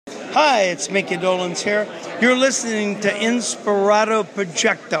Hi, it's Mickey Dolenz here. You're listening to Inspirato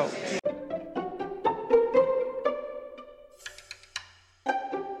Projecto.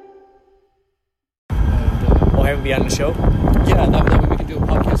 We'll have him be on the show? Yeah, that way we can do a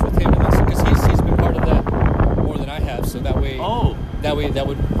podcast with him, because he's been part of that more than I have. So that way, that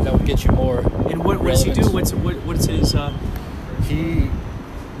would get you more. And what does he do? What's his? He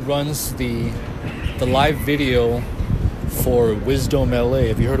runs the live video for Wisdom LA.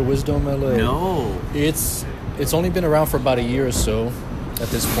 Have you heard of Wisdom LA? No. It's only been around for about a year or so at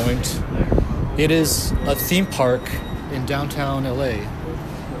this point. It is a theme park in downtown LA.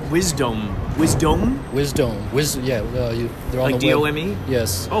 Wisdom. They're on like the web. DOME?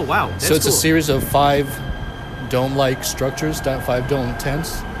 Yes. Oh, wow. That's so it's cool. a series of 5 dome-like structures, 5 dome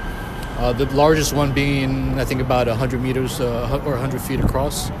tents. The largest one being, I think, about 100 meters or 100 feet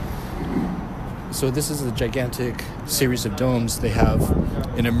across. So this is a gigantic series of domes. They have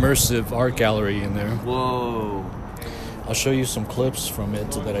an immersive art gallery in there. Whoa. I'll show you some clips from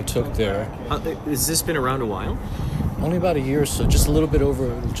it that I took there. Has this been around a while? Only about a year or so, just a little bit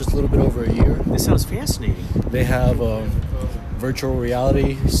over a year. This sounds fascinating. They have a virtual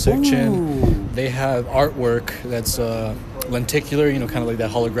reality section. Ooh. They have artwork that's lenticular, kind of like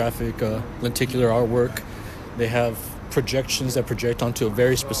that holographic lenticular artwork. They have projections that project onto a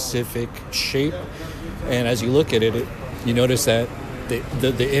very specific shape, and as you look at it, you notice that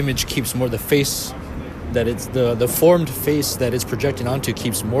the image keeps more the face that it's the formed face that it's projecting onto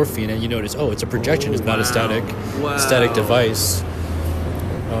keeps morphing, and you notice, it's a projection, it's not a static device.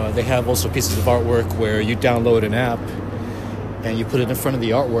 They have also pieces of artwork where you download an app and you put it in front of the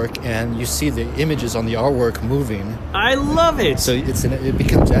artwork and you see the images on the artwork moving. I love it. So it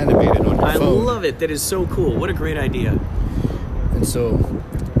becomes animated on your phone. I love it. That is so cool. What a great idea. And so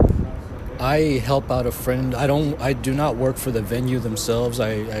I help out a friend. I do not work for the venue themselves.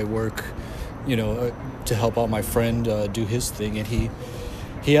 I work, to help out my friend do his thing, and he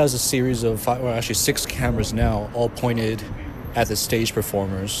has a series of 6 cameras now, all pointed at the stage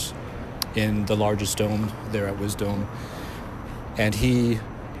performers in the largest dome there at Wisdom. And he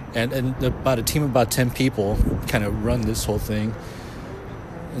and about a team of about 10 people kind of run this whole thing.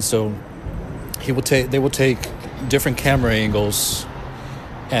 And so they will take different camera angles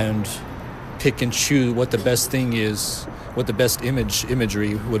and pick and choose what the best thing is, what the best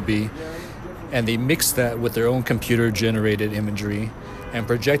imagery would be, and they mix that with their own computer-generated imagery and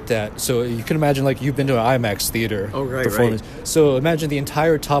project that. So you can imagine, like, you've been to an IMAX theater performance. Right. So imagine the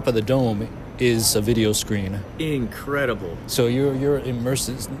entire top of the dome is a video screen. Incredible. So you're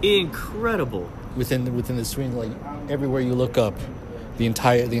immersed. Incredible. Within the screen, like everywhere you look up, the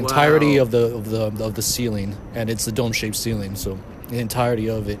entirety of the ceiling, and it's a dome-shaped ceiling. So the entirety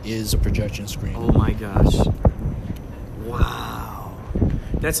of it is a projection screen. Oh my gosh! Wow,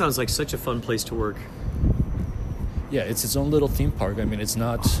 that sounds like such a fun place to work. Yeah, it's its own little theme park. I mean, it's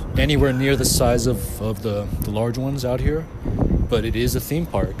not anywhere near the size of the large ones out here, but it is a theme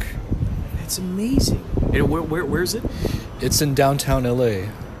park. That's amazing. And where is it? It's in downtown LA.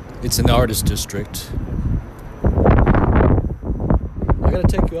 It's in the artist district. I gotta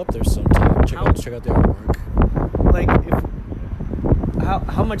take you up there sometime. Check out the artwork. Like,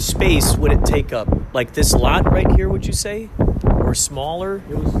 how much space would it take up? Like this lot right here, would you say, or smaller?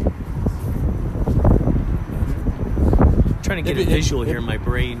 Trying to get a visual here in my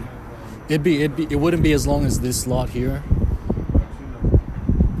brain. It wouldn't be as long as this lot here,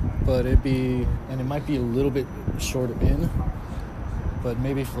 but it might be a little bit shorter in, but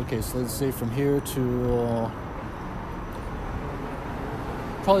maybe so let's say from here to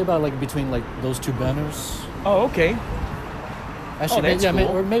probably about like between like those 2 banners. Oh, okay. Actually, that's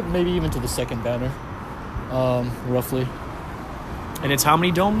cool. Or maybe even to the second banner, roughly. And it's how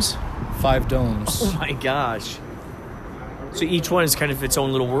many domes? 5 domes. Oh my gosh. So each one is kind of its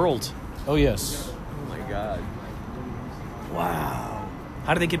own little world. Oh, yes. Oh, my God. Wow.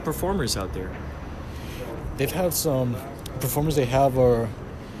 How do they get performers out there? They've had some performers they've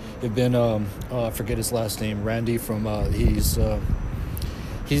been, I forget his last name, Randy from, he's the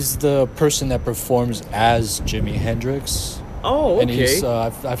person that performs as Jimi Hendrix. Oh, okay. And he's,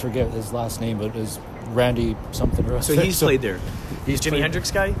 I forget his last name, but it's Randy something or other. So he's played there. He's Jimi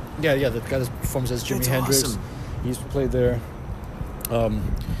Hendrix guy? Yeah, the guy that performs as Jimi Hendrix. Awesome. He's played there.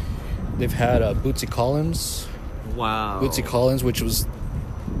 They've had Bootsy Collins. Wow. Bootsy Collins, which was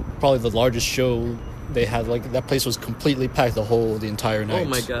probably the largest show they had. Like, that place was completely packed the entire night. Oh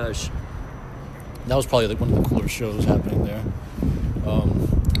my gosh. That was probably one of the cooler shows happening there.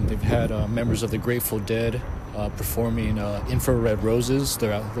 They've had members of the Grateful Dead performing Infrared Roses,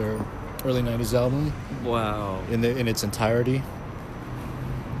 their early 90s album. Wow. In its entirety.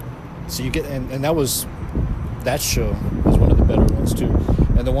 So you get, and that show was one of the better ones too.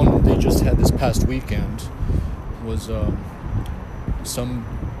 And the one they just had this past weekend was some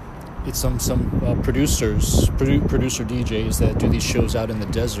producer DJs that do these shows out in the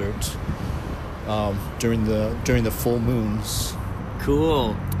desert during the full moons.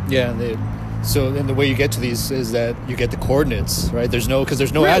 Cool. Yeah, and the way you get to these is that you get the coordinates, right? There's no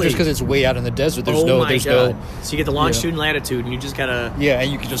Really? address because it's way out in the desert. There's no. So you get the longitude and latitude, and you just gotta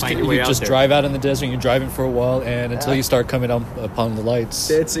and you can just find your way out there. drive out in the desert. And you're driving for a while, and until you start coming up upon the lights.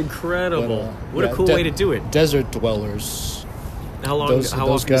 That's incredible. What a cool way to do it. Desert dwellers. How long? Those how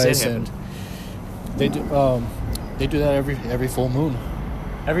often does that happen? They do that every full moon.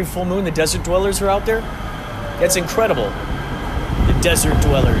 Every full moon, the desert dwellers are out there. That's incredible. The Desert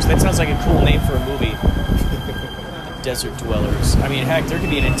Dwellers. That sounds like a cool name for a movie. The Desert Dwellers. I mean, heck, there could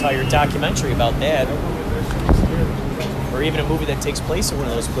be an entire documentary about that. Or even a movie that takes place in one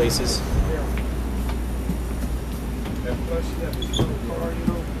of those places.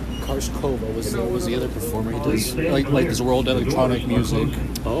 Kars Kova was the other performer. He does like this world electronic music.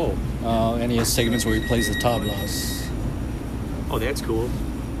 Oh. And he has segments where he plays the tablas. Oh, that's cool.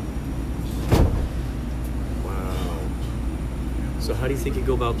 So how do you think you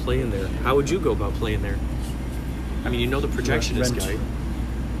go about playing there? How would you go about playing there? I mean, you know the projectionist guy,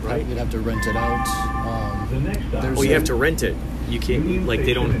 right? You'd have to rent it out. You have to rent it. You can't, like,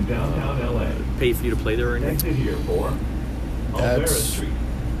 they don't pay for you to play there or anything? That's...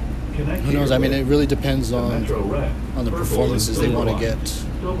 Who knows? I mean, it really depends on the performances they want to get.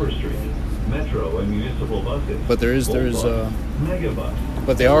 But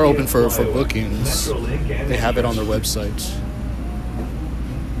but they are open for bookings. They have it on their website.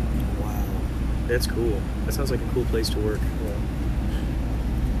 That's cool. That sounds like a cool place to work. Yeah.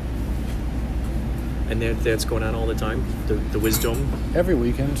 And that's going on all the time. The Wisdom. Every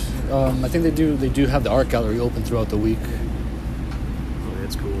weekend. I think they do have the art gallery open throughout the week. Oh,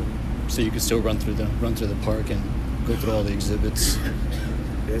 that's cool. So you can still run through the park and go through all the exhibits.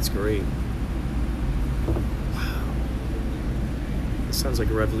 That's great. Wow. This sounds like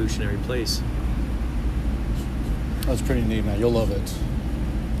a revolutionary place. That's pretty neat, man. You'll love it.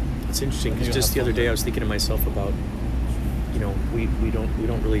 It's interesting because just the other day I was thinking to myself about, we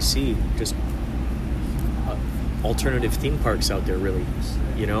don't really see just alternative theme parks out there, really,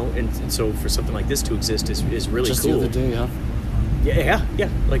 and so for something like this to exist is really just cool. Just the other day, huh? Yeah,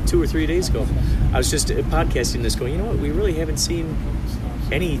 like 2 or 3 days ago. I was just podcasting this going, you know what, we really haven't seen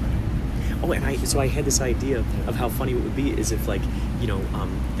any... Oh, and I had this idea of how funny it would be is if, like,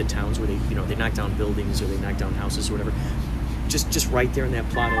 the towns where they knock down buildings or they knock down houses or whatever, just right there in that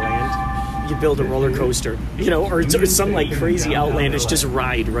plot of land, you build a roller coaster, or some like crazy outlandish just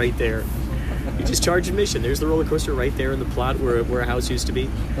ride right there. You just charge admission. There's the roller coaster right there in the plot where a house used to be,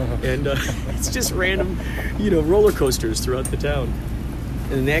 and it's just random, roller coasters throughout the town.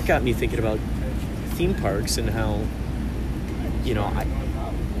 And that got me thinking about theme parks and how,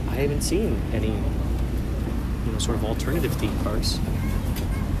 I haven't seen any, sort of alternative theme parks.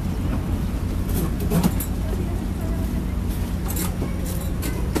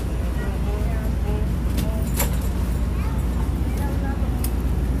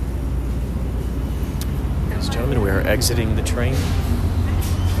 Gentlemen, we are exiting the train. I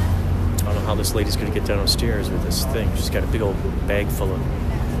don't know how this lady's going to get downstairs with this thing. She's got a big old bag full of,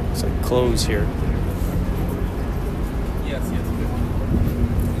 it's like clothes here. Yes.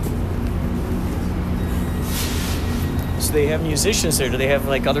 So they have musicians there. Do they have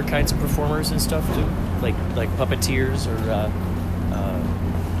like other kinds of performers and stuff too, like puppeteers or?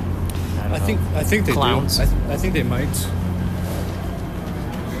 I think they clowns. do. I think they might.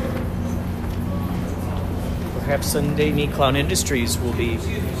 Perhaps Sunday Meat Clown Industries will be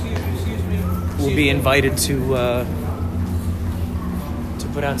invited to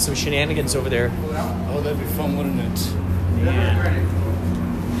put on some shenanigans over there. Oh, that'd be fun, wouldn't it? Yeah.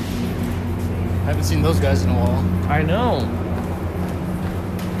 I haven't seen those guys in a while. I know.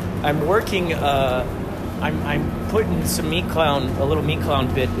 I'm working. I'm putting some a little Meat Clown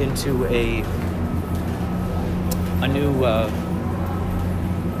bit into a new.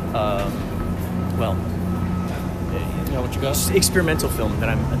 What you got? Experimental film that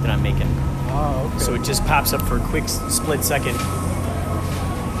I'm making. Oh, okay. So it just pops up for a quick split second,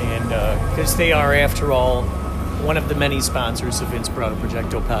 and because they are, after all, one of the many sponsors of Inspirato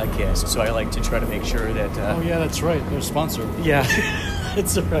Projecto podcast, so I like to try to make sure that. Oh yeah, that's right. They're a sponsor. Yeah,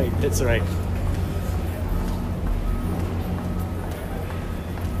 that's right. That's right.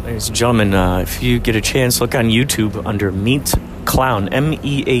 Ladies and gentlemen, if you get a chance, look on YouTube under Meat Clown,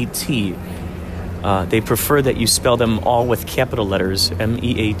 MEAT. They prefer that you spell them all with capital letters,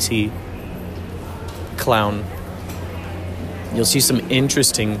 MEAT, clown. You'll see some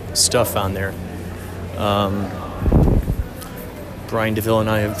interesting stuff on there. Brian DeVille and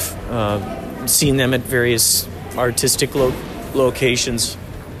I have seen them at various artistic locations,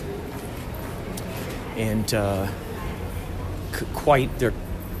 and they're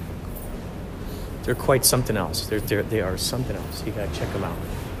quite something else. They are something else. You gotta check them out.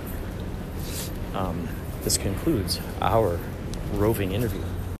 This concludes our roving interview.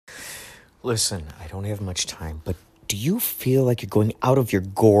 Listen, I don't have much time, but do you feel like you're going out of your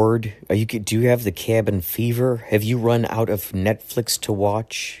gourd? Do you have the cabin fever? Have you run out of Netflix to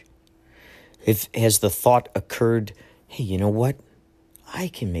watch? Has the thought occurred, hey, you know what? I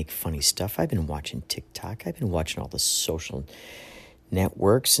can make funny stuff. I've been watching TikTok. I've been watching all the social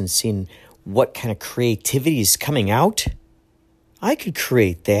networks and seeing what kind of creativity is coming out. I could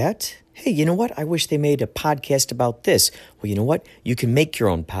create that. Hey, you know what? I wish they made a podcast about this. Well, you know what? You can make your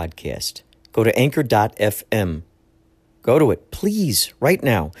own podcast. Go to anchor.fm. Go to it, please, right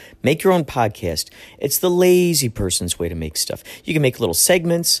now. Make your own podcast. It's the lazy person's way to make stuff. You can make little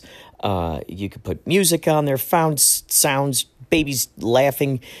segments. You can put music on there, found sounds, babies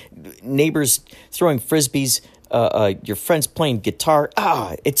laughing, neighbors throwing frisbees, your friends playing guitar.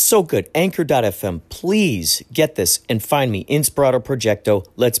 It's so good. Anchor.fm. Please get this and find me, Inspirato Projecto.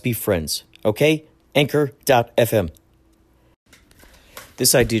 Let's be friends, okay? Anchor.fm.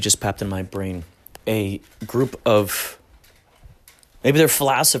 This idea just popped in my brain. A group of, maybe they're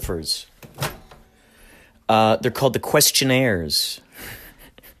philosophers. They're called the Questionnaires.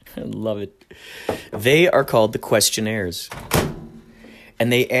 I love it. They are called the Questionnaires.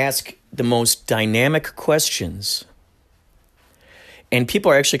 And they ask the most dynamic questions. And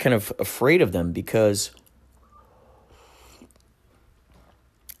people are actually kind of afraid of them because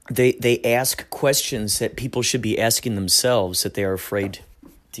they ask questions that people should be asking themselves that they are afraid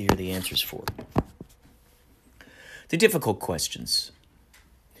to hear the answers for. The difficult questions.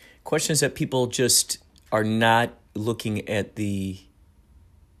 Questions that people just are not looking at the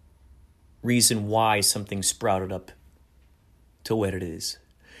reason why something sprouted up to what it is.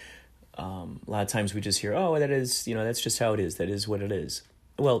 A lot of times we just hear, oh, that is, that's just how it is. That is what it is.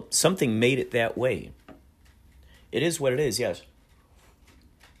 Well, something made it that way. It is what it is, yes.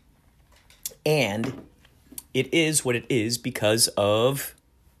 And it is what it is because of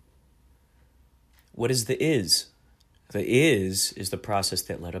what is the is. The is the process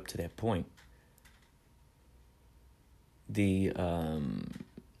that led up to that point.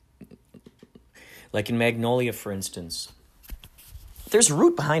 Like in Magnolia, for instance, there's a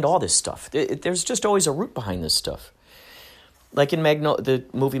root behind all this stuff. There's just always a root behind this stuff. Like in the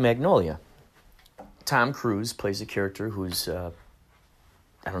movie Magnolia, Tom Cruise plays a character who's, I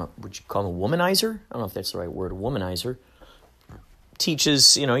don't know, would you call him a womanizer? I don't know if that's the right word, a womanizer. He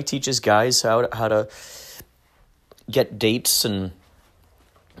teaches guys how to get dates and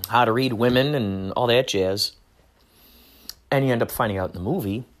how to read women and all that jazz. And you end up finding out in the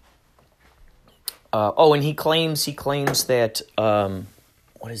movie. And he claims that,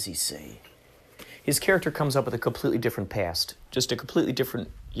 what does he say? His character comes up with a completely different past, just a completely different,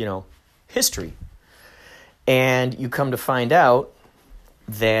 history. And you come to find out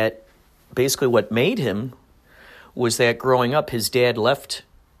that basically what made him was that growing up, his dad left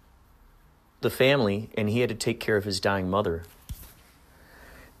the family and he had to take care of his dying mother.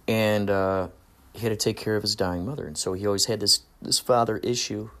 And he had to take care of his dying mother. And so he always had this father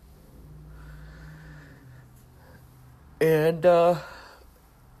issue. And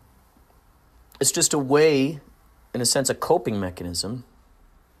it's just a way, in a sense, a coping mechanism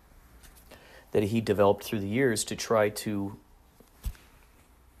that he developed through the years to try to,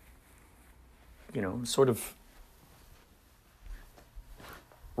 sort of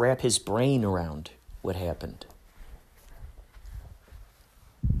wrap his brain around what happened.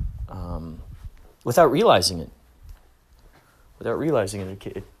 Without realizing it.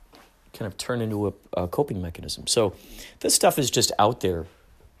 It kind of turned into a coping mechanism. So this stuff is just out there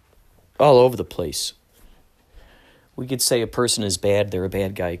all over the place. We could say a person is bad, they're a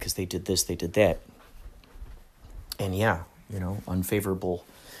bad guy because they did this, they did that. And unfavorable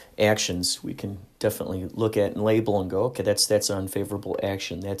actions we can definitely look at and label and go, okay, that's an unfavorable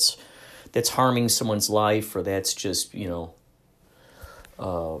action. That's harming someone's life, or that's just,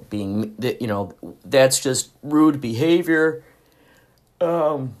 that's just rude behavior.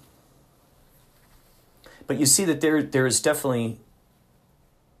 But you see that there is definitely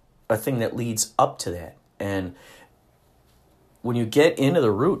a thing that leads up to that. And when you get into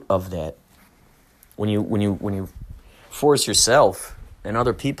the root of that, when you force yourself and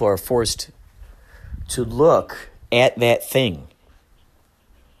other people are forced to look at that thing.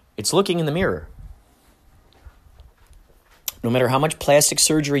 It's looking in the mirror. No matter how much plastic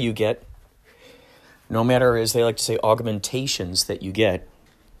surgery you get, no matter, as they like to say, augmentations that you get,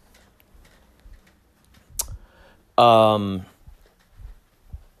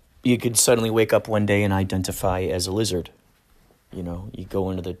 you could suddenly wake up one day and identify as a lizard. You know, you go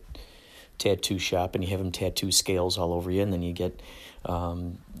into the tattoo shop and you have them tattoo scales all over you, and then you get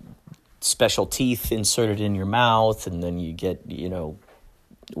special teeth inserted in your mouth, and then you get, you know,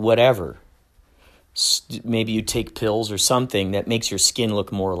 whatever. Maybe you take pills or something that makes your skin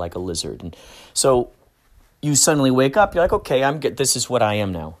look more like a lizard. And so you suddenly wake up, you're like, okay, I'm good. This is what I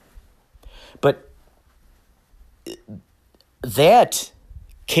am now. But that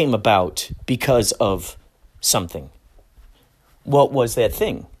came about because of something. What was that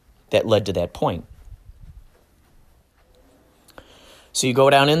thing that led to that point? So you go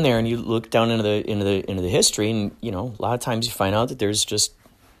down in there and you look down into the history, and you know, a lot of times you find out that there's just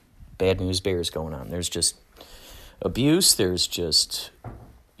bad news bears going on. There's just abuse. There's just,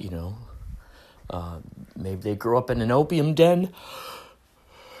 you know, maybe they grew up in an opium den.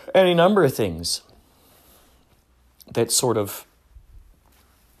 Any number of things that sort of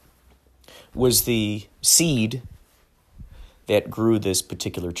was the seed that grew this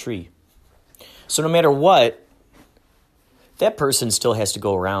particular tree. So no matter what, that person still has to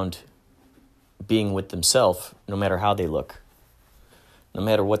go around being with themselves, no matter how they look, no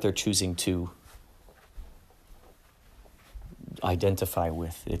matter what they're choosing to identify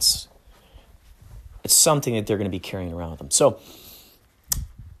with. It's something that they're going to be carrying around with them. So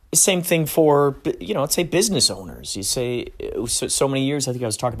the same thing for, you know, let's say business owners. You say, so many years, I think I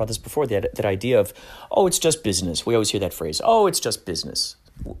was talking about this before, that idea of, oh, it's just business. We always hear that phrase, oh, it's just business.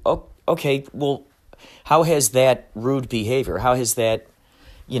 Okay, well, how has that rude behavior, how has that,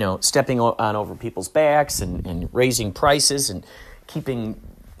 you know, stepping on over people's backs and raising prices and keeping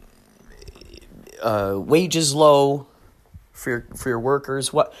wages low for your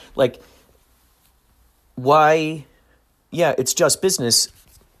workers, why? Yeah, it's just business,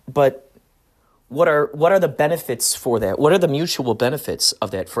 but what are the benefits for that? What are the mutual benefits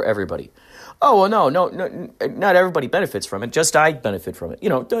of that for everybody? Oh, well, no, not everybody benefits from it. Just I benefit from it. You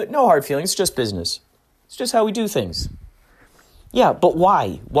know, no hard feelings, just business. It's just how we do things. Yeah, but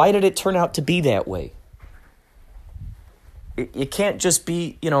why? Why did it turn out to be that way? It can't just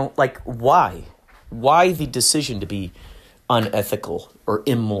be, you know, like, why? Why the decision to be unethical or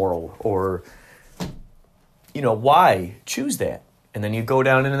immoral or, you know, why choose that? And then you go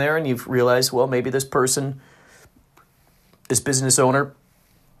down in there and you realize, well, maybe this person, this business owner,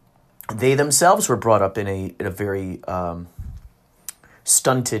 they themselves were brought up in a very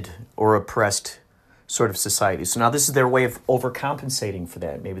stunted or oppressed sort of society. So now this is their way of overcompensating for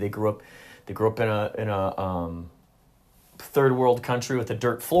that. Maybe they grew up in a third world country with a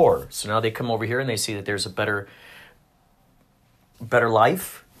dirt floor. So now they come over here and they see that there's a better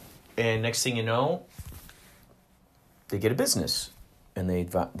life, and next thing you know, they get a business, and they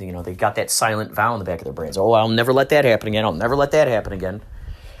got that silent vow in the back of their brains. Oh, I'll never let that happen again. I'll never let that happen again.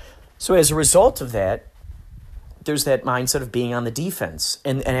 So as a result of that, there's that mindset of being on the defense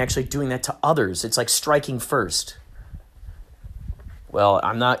and actually doing that to others. It's like striking first. Well,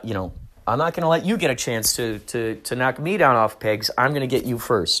 I'm not going to let you get a chance to knock me down off pegs. I'm going to get you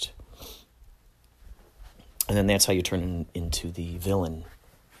first. And then that's how you turn into the villain.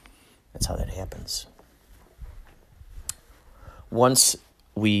 That's how that happens. Once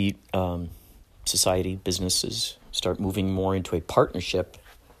we, society, businesses, start moving more into a partnership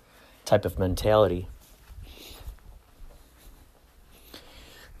type of mentality,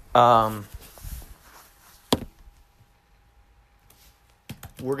 we're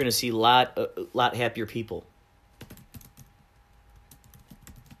going to see a lot happier people.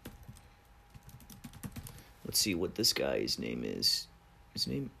 Let's see what this guy's name is. Let's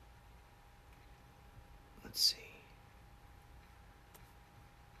see.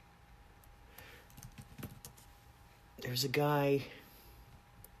 There's a guy.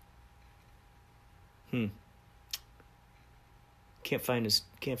 Can't find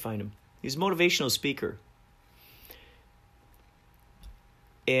him. He's a motivational speaker.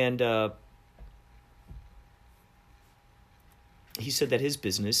 And he said that his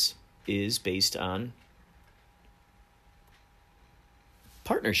business is based on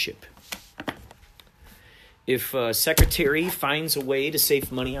partnership. If a secretary finds a way to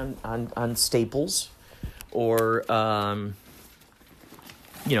save money on staples, or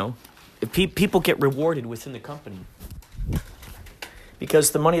if people get rewarded within the company,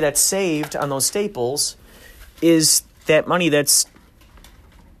 because the money that's saved on those staples is that money it's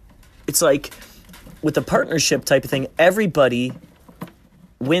like with the partnership type of thing, everybody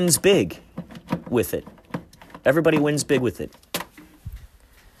wins big with it. Everybody wins big with it.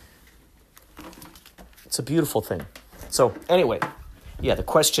 It's a beautiful thing. So anyway, yeah, the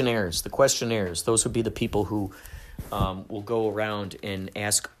questionnaires, those would be the people who will go around and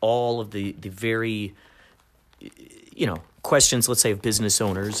ask all of the very, questions, let's say, of business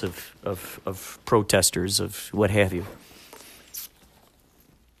owners, of protesters, of what have you.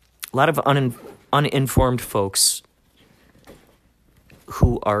 A lot of uninformed folks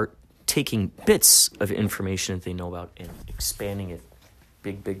who are taking bits of information that they know about and expanding it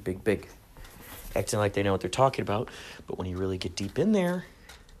big, acting like they know what they're talking about. But when you really get deep in there,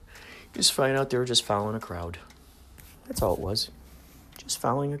 you just find out they were just following a crowd. That's all it was. Just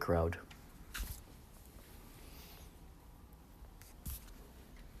following a crowd.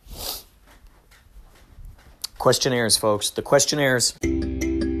 Questionnaires, folks. The questionnaires.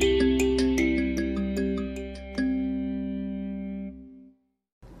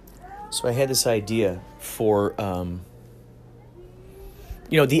 So I had this idea for,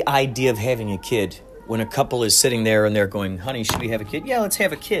 the idea of having a kid. When a couple is sitting there and they're going, honey, should we have a kid? Yeah, let's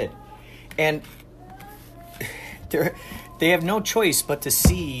have a kid. And they have no choice but to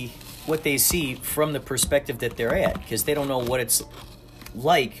see what they see from the perspective that they're at, because they don't know what it's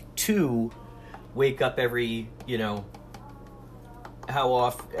like to wake up every,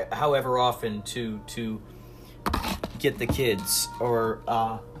 however often to get the kids, or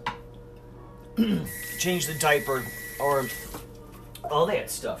change the diaper, or all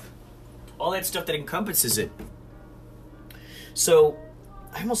that stuff that encompasses it. So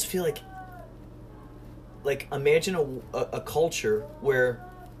I almost feel like imagine a culture where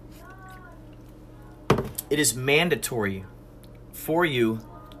it is mandatory for you,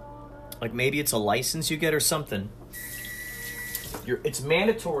 like maybe it's a license you get or something. It's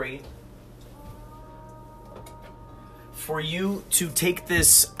mandatory for you to take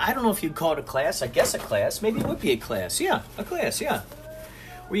this, I don't know if you'd call it a class, I guess a class, maybe it would be a class, yeah,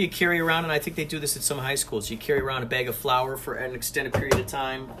 where you carry around, and I think they do this at some high schools, you carry around a bag of flour for an extended period of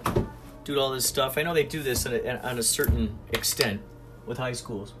time, do all this stuff. I know they do this on a certain extent with high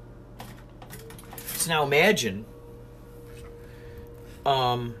schools. So now imagine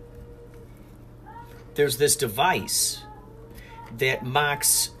there's this device that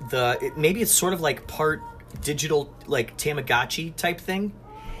mocks maybe it's sort of like part digital, like Tamagotchi type thing,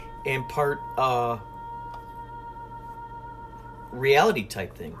 and part reality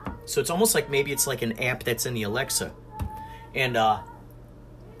type thing. So it's almost like maybe it's like an app that's in the Alexa, and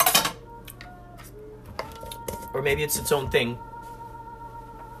or maybe it's its own thing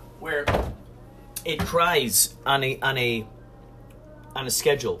where it cries on a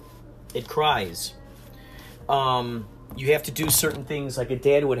schedule. It cries. You have to do certain things like a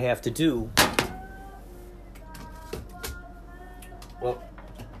dad would have to do. Well,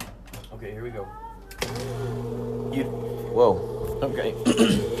 okay, here we go. Whoa. Okay.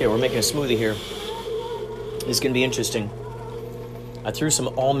 Okay, we're making a smoothie here. This is going to be interesting. I threw some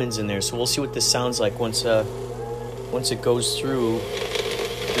almonds in there, so we'll see what this sounds like once it goes through.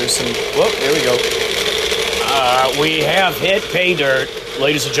 There's some... Whoa, there we go. We have hit pay dirt.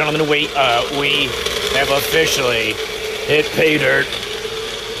 Ladies and gentlemen, we have officially hit pay dirt.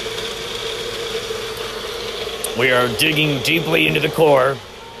 We are digging deeply into the core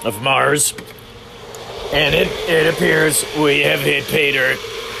of Mars, and it appears we have hit pay dirt.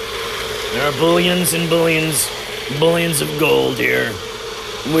 There are billions and billions of gold here.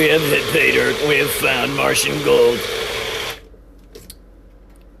 We have hit pay dirt. We have found Martian gold.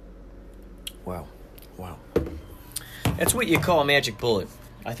 Wow. That's what you call a magic bullet.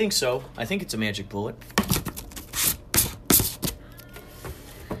 I think so. I think it's a magic bullet.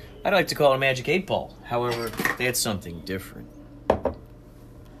 I'd like to call it a magic 8-ball. However, that's something different. Look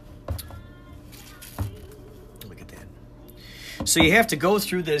at that. So you have to go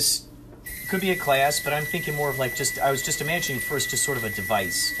through this. Could be a class, but I'm thinking more of like I was just imagining first just sort of a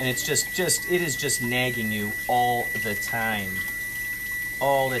device. And it's it is just nagging you all the time.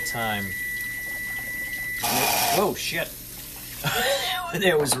 All the time. Oh, shit.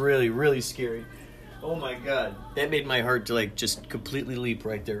 That was really, really scary. Oh my God. That made my heart to just completely leap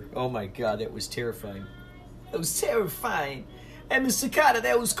right there. Oh my God, that was terrifying. That was terrifying. And Mr. Carter,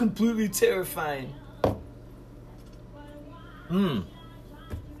 that was completely terrifying.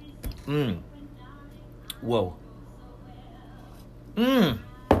 Whoa.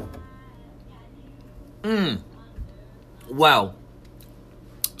 Wow.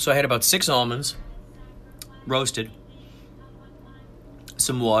 So I had about 6 almonds, roasted,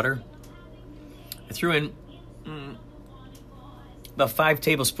 some water. I threw in about 5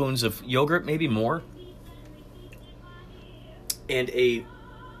 tablespoons of yogurt, maybe more. And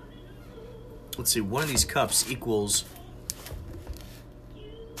let's see, one of these cups equals,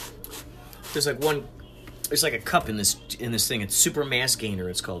 there's like a cup in this thing. It's super mass gainer,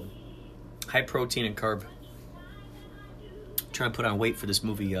 it's called. High protein and carb. Trying to put on weight for this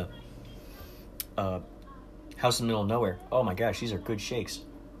movie, House in the Middle of Nowhere. Oh my gosh, these are good shakes.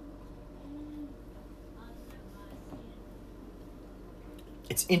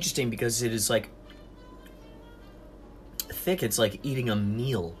 It's interesting because it is like thick. It's like eating a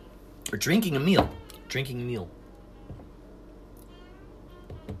meal or drinking a meal.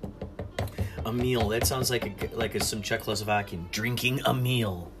 A meal. That sounds like some Czechoslovakian. Drinking a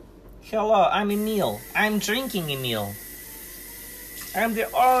meal. Hello, I'm Emil. I'm drinking a meal. I'm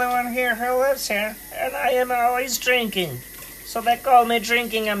the only one here who lives here, and I am always drinking. So they call me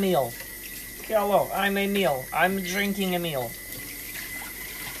drinking a meal. Hello, I'm Emil. I'm drinking a meal.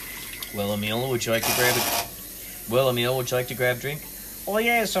 Well, Emil, would you like to grab a drink? Oh,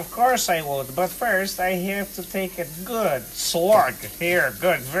 yes, of course I would. But first, I have to take a good slug. Here,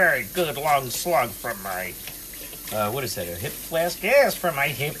 very good long slug from my... what is that, a hip flask? Yes, from my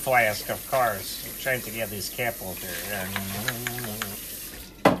hip flask, of course. I'm trying to get this cap over here.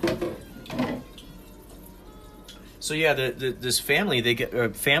 So yeah, this family, they got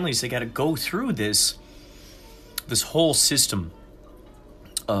to go through this whole system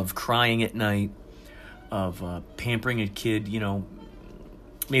of crying at night, of pampering a kid. You know,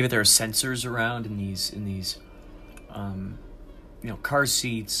 maybe there are sensors around in these car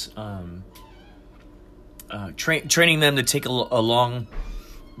seats. Training them to take along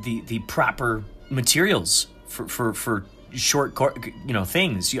the proper materials for short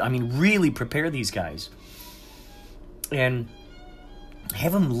things. I mean, really prepare these guys and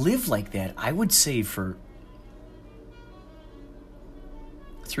have them live like that. I would say for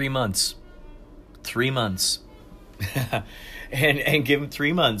 3 months, and give them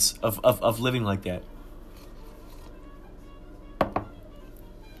 3 months of living like that.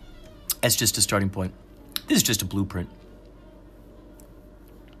 That's just a starting point. This is just a blueprint.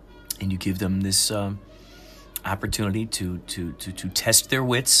 And you give them this opportunity to test their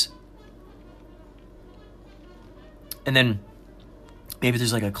wits. And then maybe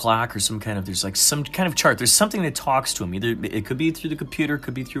there's like a clock or some kind of chart. There's something that talks to them. Either it could be through the computer,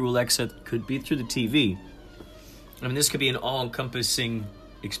 could be through Alexa, could be through the TV. I mean, this could be an all-encompassing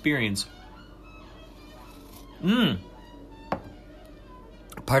experience.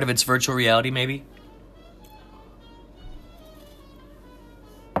 Part of it's virtual reality, maybe.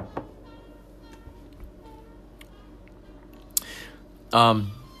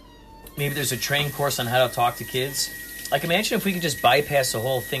 Maybe there's a training course on how to talk to kids. Like, imagine if we could just bypass the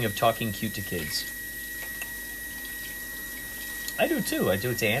whole thing of talking cute to kids. I do too. I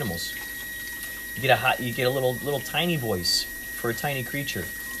do it to animals. You get a little tiny voice for a tiny creature,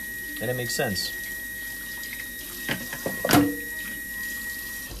 and it makes sense.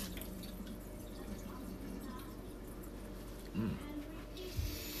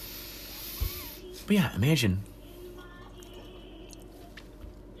 But yeah, imagine.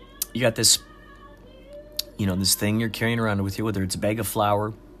 You got this, this thing you're carrying around with you, whether it's a bag of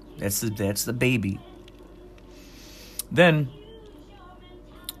flour, that's the baby. Then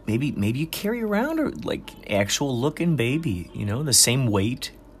maybe you carry around a actual looking baby, the same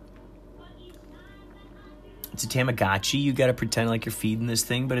weight. It's a Tamagotchi. You got to pretend like you're feeding this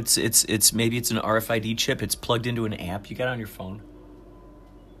thing, but it's maybe it's an RFID chip. It's plugged into an app you got on your phone.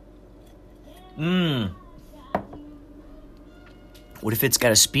 What if it's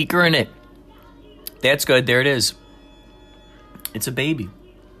got a speaker in it? That's good. There it is. It's a baby.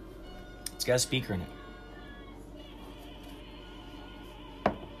 It's got a speaker in it.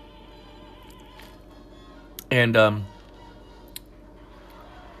 And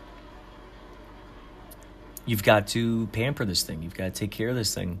you've got to pamper this thing. You've got to take care of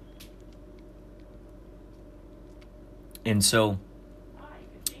this thing. And so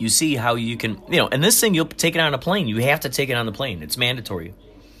you see how you can, and this thing, you'll take it on a plane. You have to take it on the plane. It's mandatory.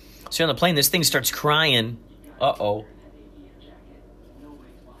 So on the plane, this thing starts crying. Uh-oh.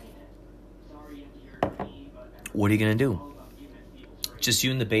 What are you going to do? Just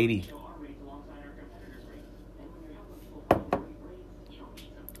you and the baby.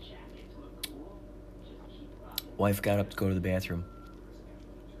 Wife got up to go to the bathroom.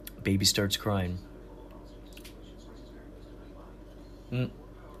 Baby starts crying.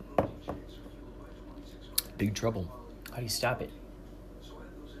 Big trouble. How do you stop it?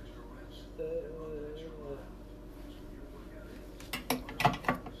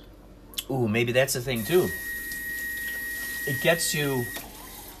 Ooh, maybe that's the thing too. It gets you.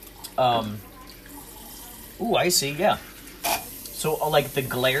 Ooh, I see. Yeah. So, like the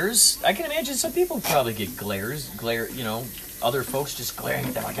glares, I can imagine some people probably get glare, other folks just glaring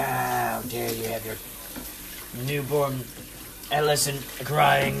at them like, how dare you have your newborn adolescent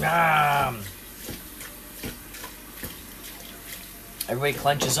crying. Everybody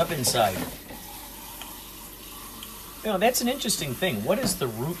clenches up inside. That's an interesting thing. What is the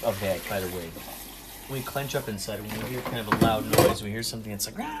root of that, by the way? When we clench up inside, when we hear kind of a loud noise, we hear something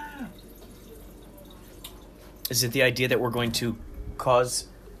that's like, Is it the idea that we're going to cause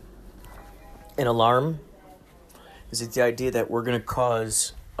an alarm? Is it the idea that we're going to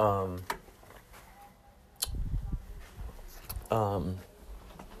cause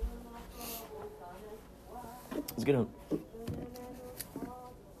it's going to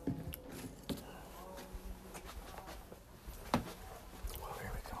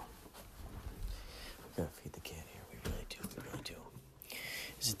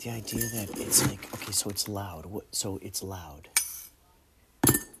Is it the idea that it's like, okay, so it's loud. So it's loud.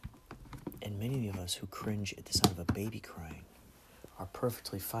 And many of us who cringe at the sound of a baby crying are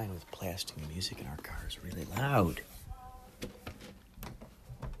perfectly fine with blasting music in our cars really loud.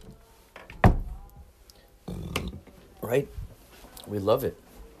 Right? We love it.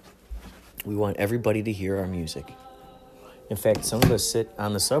 We want everybody to hear our music. In fact, some of us sit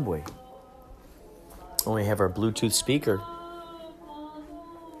on the subway. Only have our Bluetooth speaker.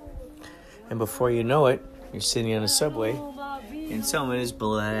 And before you know it, you're sitting on a subway, and someone is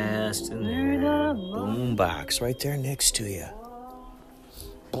blasting their boombox right there next to you.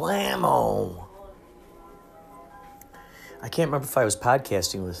 Blammo! I can't remember if I was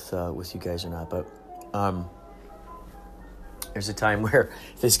podcasting with you guys or not, but there's a time where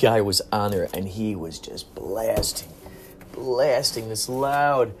this guy was on there, and he was just blasting this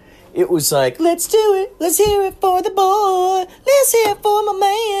loud. It was like, let's do it. Let's hear it for the boy. Let's hear it for my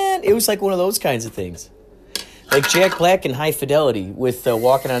man. It was like one of those kinds of things. Like Jack Black in High Fidelity with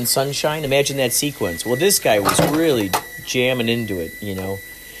Walking on Sunshine. Imagine that sequence. Well, this guy was really jamming into it,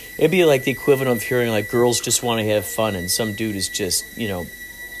 It'd be like the equivalent of hearing like Girls Just Want to Have Fun, and some dude is just,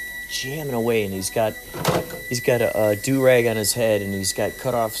 jamming away, and he's got a do-rag on his head, and he's got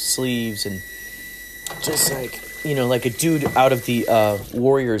cut off sleeves, and just like, like a dude out of the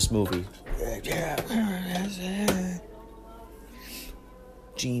Warriors movie.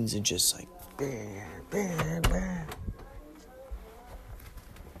 Jeans and just like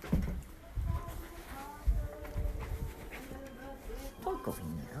Don't go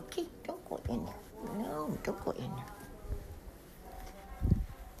in there, okay? Don't go in there. No, don't go in there.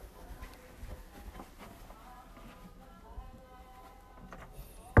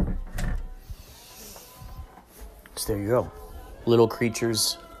 So there you go. Little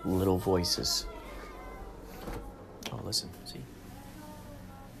creatures, little voices. Oh, listen, see?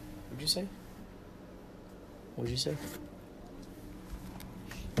 What'd you say? What'd you say?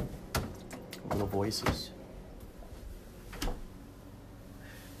 Little voices.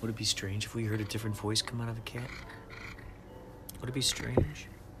 Would it be strange if we heard a different voice come out of a cat? Would it be strange?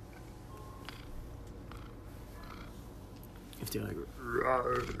 If they're like,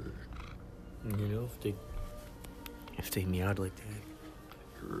 rawr, if they meowed like that.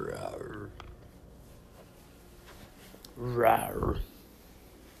 Rawr. Rawr.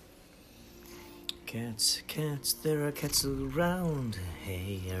 Cats, there are cats around.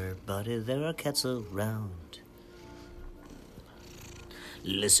 Hey, everybody, there are cats around.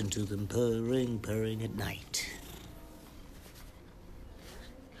 Listen to them purring at night.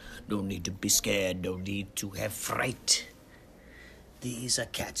 No need to be scared, no need to have fright. These are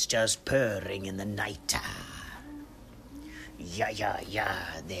cats just purring in the night. Yeah,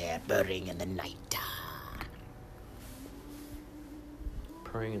 they're purring in the night.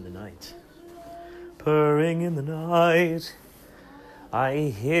 Purring in the night. Purring in the night.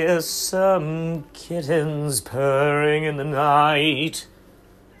 I hear some kittens purring in the night.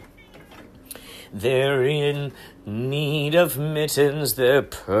 They're in need of mittens, they're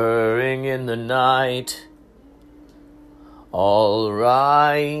purring in the night. All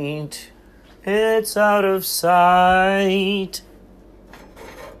right, it's out of sight.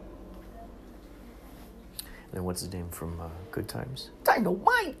 And then what's his name from Good Times?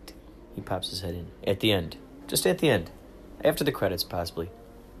 Dynamite! He pops his head in. At the end. Just at the end. After the credits, possibly.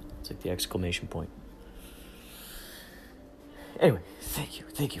 It's like the exclamation point. Anyway,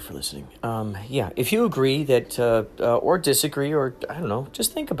 thank you for listening. If you agree that, or disagree, or, I don't know,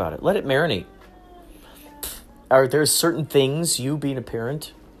 just think about it. Let it marinate. Are there certain things, you being a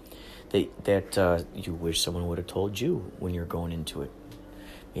parent, that you wish someone would have told you when you're going into it?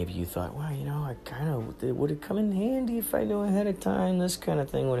 Maybe you thought, well, I kind of, it would have come in handy if I knew ahead of time this kind of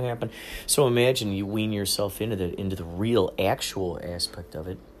thing would happen. So imagine you wean yourself into the real, actual aspect of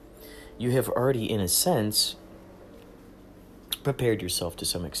it. You have already, in a sense, prepared yourself to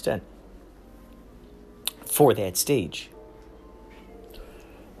some extent for that stage.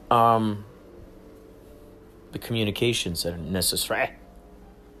 The communications that are necessary.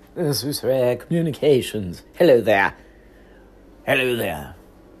 Necessary communications. Hello there. Hello there.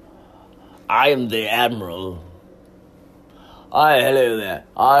 I am the Admiral. Hello there.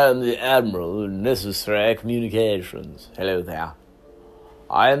 I am the Admiral of Necessary Communications. Hello there.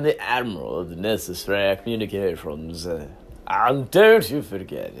 I am the Admiral of the Necessary Communications. And don't you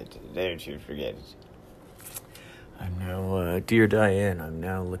forget it. Don't you forget it. I'm now, dear Diane, I'm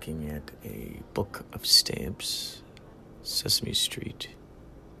now looking at a book of stamps. Sesame Street.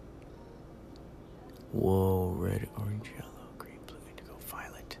 Whoa, red, orange, yellow, green, blue, indigo,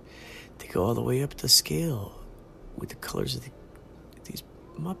 violet. They go all the way up the scale with the colors of these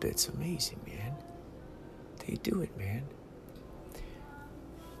Muppets. Amazing, man. They do it, man.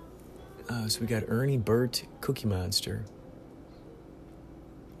 So we got Ernie, Bert, Cookie Monster,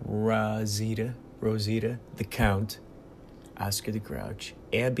 Rosita, the Count, Oscar the Grouch,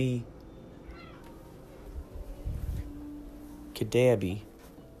 Abby, Cadabby.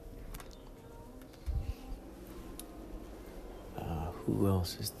 Who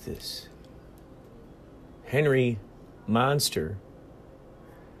else is this? Henry, Monster,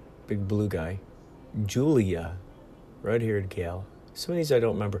 big blue guy, Julia, red-haired gal. Some of these I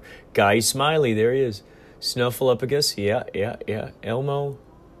don't remember. Guy Smiley, there he is. Snuffleupagus, yeah. Elmo.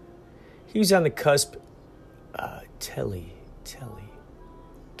 He was on the cusp. Telly.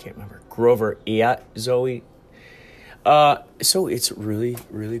 Can't remember. Grover, yeah. Zoe. So it's really,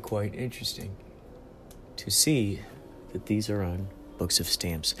 really quite interesting to see that these are on books of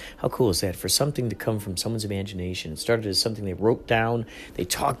stamps. How cool is that? For something to come from someone's imagination. It started as something they wrote down, they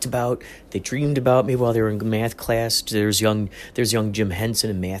talked about, they dreamed about, maybe while they were in math class. There's young Jim Henson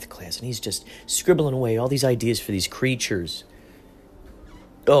in math class, and he's just scribbling away all these ideas for these creatures.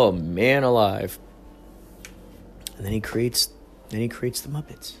 Oh, man alive. And then he creates the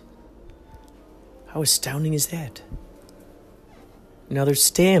Muppets. How astounding is that? Now there's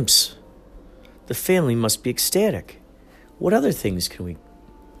stamps. The family must be ecstatic. What other things can we...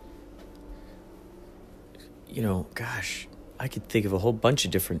 gosh, I could think of a whole bunch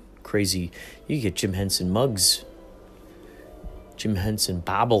of different crazy... You could get Jim Henson mugs. Jim Henson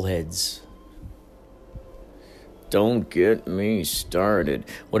bobbleheads. Don't get me started.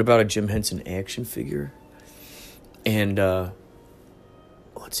 What about a Jim Henson action figure? And,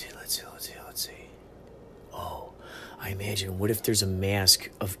 let's see. Oh, I imagine, what if there's a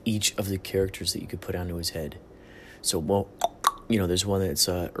mask of each of the characters that you could put onto his head? So, well, there's one that's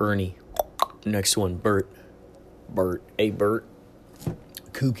Ernie. Next one, Bert. Hey, Bert.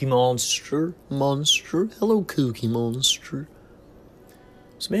 Kooky Monster. Hello, Kooky Monster.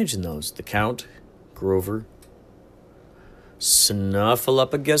 So imagine those. The Count, Grover,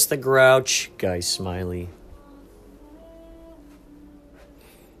 Snuffleupagus the Grouch, Guy Smiley.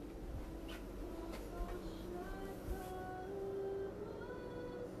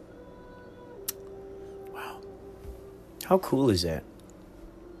 How cool is that?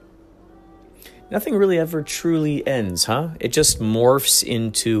 Nothing really ever truly ends, huh? It just morphs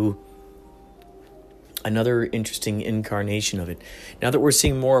into another interesting incarnation of it. Now that we're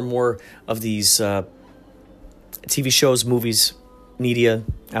seeing more and more of these TV shows, movies, media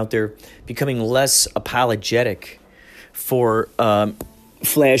out there becoming less apologetic for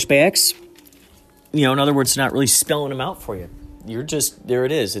flashbacks, in other words, not really spelling them out for you. You're just, there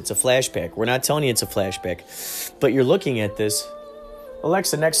it is. It's a flashback. We're not telling you it's a flashback. But you're looking at this.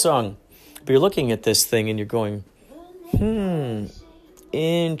 Alexa, next song. But you're looking at this thing and you're going,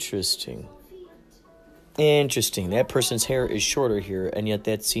 interesting. That person's hair is shorter here, and yet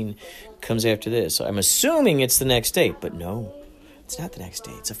that scene comes after this. I'm assuming it's the next day. But no, it's not the next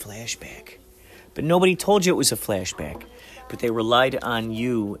day. It's a flashback. But nobody told you it was a flashback. But they relied on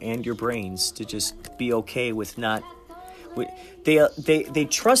you and your brains to just be okay with not... They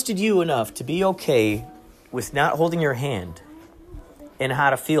trusted you enough to be okay with not holding your hand and how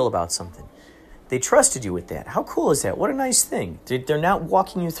to feel about something. They trusted you with that. How cool is that? What a nice thing. They're not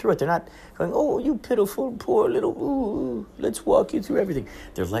walking you through it. They're not going, oh, you pitiful, poor little, ooh, let's walk you through everything.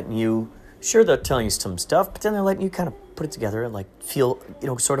 They're letting you, sure, they're telling you some stuff, but then they're letting you kind of put it together and feel,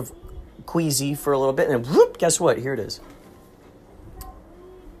 sort of queasy for a little bit. And then, whoop, guess what? Here it is.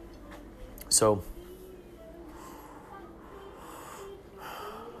 So...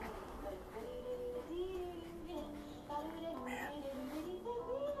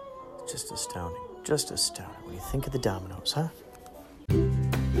 Just astounding. Just astounding when you think of the dominoes, huh?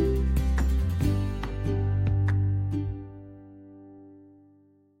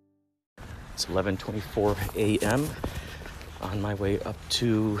 It's 11:24 a.m. on my way up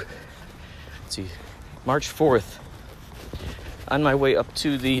to, March 4th. On my way up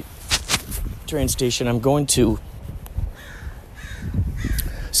to the train station, I'm going to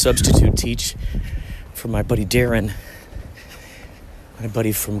substitute teach for my buddy Darren, my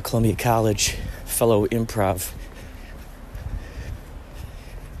buddy from Columbia College, fellow improv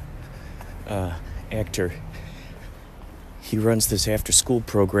actor. He runs this after-school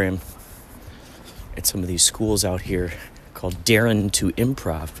program at some of these schools out here called Darren to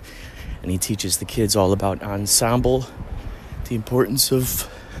Improv, and he teaches the kids all about ensemble, the importance of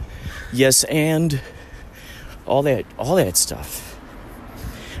yes and all that stuff.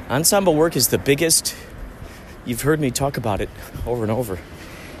 Ensemble work is the biggest. You've heard me talk about it over and over.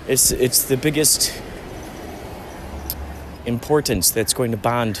 It's the biggest importance that's going to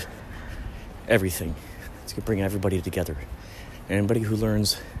bond everything. It's going to bring everybody together. And anybody who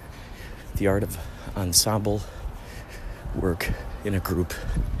learns the art of ensemble work in a group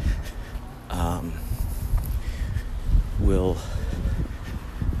will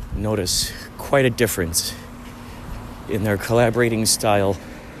notice quite a difference in their collaborating style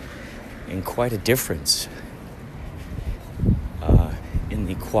and quite a difference in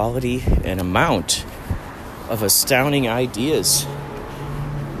the quality and amount of astounding ideas.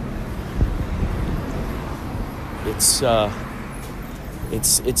 It's an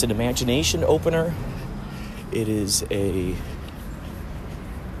imagination opener. It is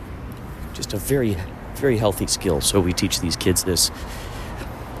just a very, very healthy skill. So we teach these kids this,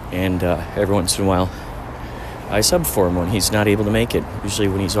 and every once in a while I sub for him when he's not able to make it. Usually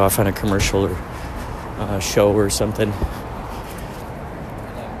when he's off on a commercial or show or something,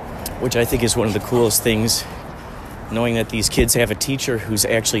 which I think is one of the coolest things, knowing that these kids have a teacher who's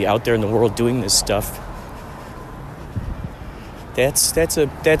actually out there in the world doing this stuff. That's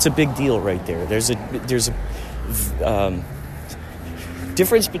a big deal right there. There's a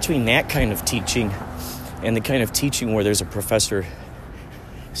difference between that kind of teaching and the kind of teaching where there's a professor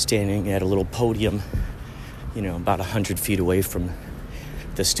standing at a little podium, about 100 feet away from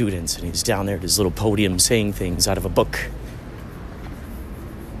the students, and he's down there at his little podium saying things out of a book.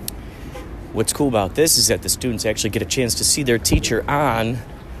 What's cool about this is that the students actually get a chance to see their teacher on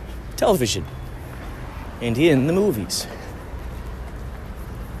television and in the movies.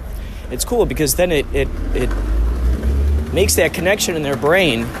 It's cool because then it makes that connection in their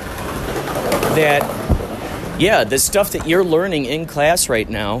brain that, yeah, the stuff that you're learning in class right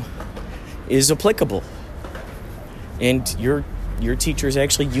now is applicable. And your teacher is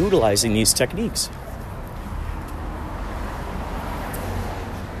actually utilizing these techniques.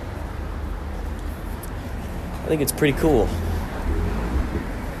 I think it's pretty cool.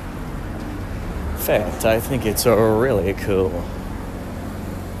 In fact, I think it's really cool.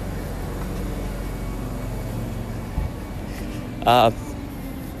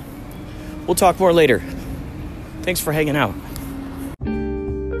 We'll talk more later. Thanks for hanging out.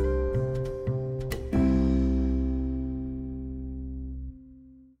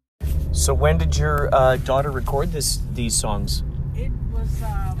 So when did your daughter record these songs? It was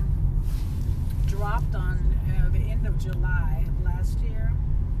dropped on the end of July of last year.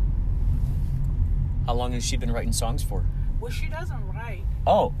 How long has she been writing songs for? Well, she doesn't write.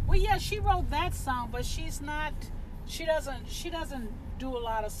 Oh. Well, yeah, she wrote that song, but she doesn't do a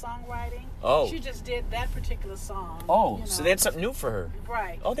lot of songwriting. Oh. She just did that particular song. Oh, so that's something new for her.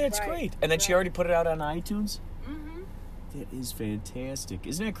 Right. Oh, that's great. And then she already put it out on iTunes? Mm-hmm. That is fantastic.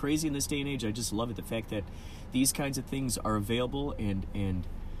 Isn't that crazy in this day and age? I just love it, the fact that these kinds of things are available and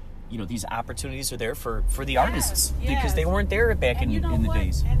these opportunities are there for the artists because they weren't there back in the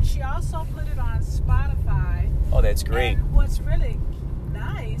days. And she also put it on Spotify. Oh, that's great. And what's really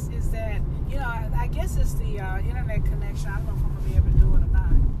nice is that, I guess it's the internet connection. I don't know if I'm going to be able to do it or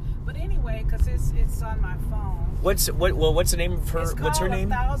not. But anyway, because it's on my phone. What's the name of her? What's her name?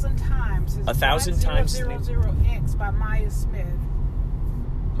 1,000 Times. It's 1,000 Times. 1000X by Maya Smith.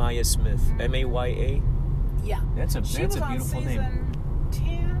 Maya Smith. M-A-Y-A? Yeah. That's a beautiful name. She was on season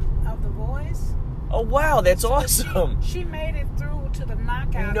 10 of The Voice. Oh, wow. That's awesome. She made it through to the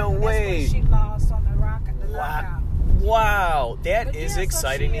knockout. No way. That's when she lost on the knockout. Wow. That is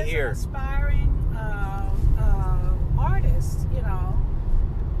exciting to hear. She is an aspiring artist,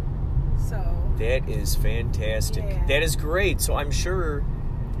 So. That is fantastic. Yeah. That is great. So I'm sure,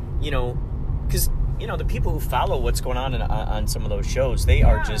 because the people who follow what's going on some of those shows, they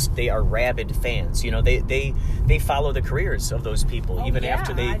are rabid fans. They follow the careers of those people even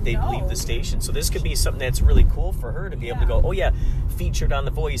after they leave the station. So this could be something that's really cool for her to be able to go, oh yeah, featured on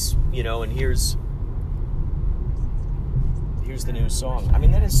The Voice, and here's the new song. I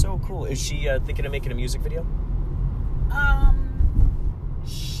mean, that is so cool. Is she thinking of making a music video? I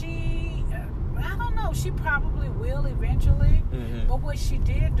don't know. She probably will eventually. Mm-hmm. But what she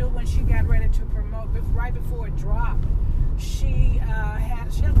did do when she got ready to promote, right before it dropped, she had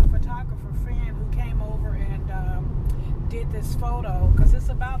a photographer friend who came over and did this photo, because it's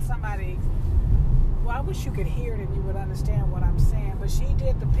about somebody. Well, I wish you could hear it and you would understand what I'm saying. But she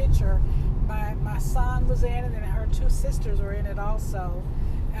did the picture. My son was in it, and her 2 sisters were in it also.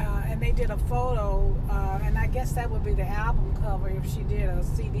 And they did a photo, and I guess that would be the album cover if she did a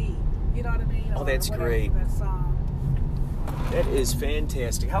CD. You know what I mean? Oh, that's great. That song. That is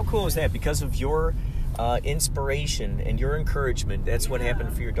fantastic. How cool is that? Because of your inspiration and your encouragement, that's what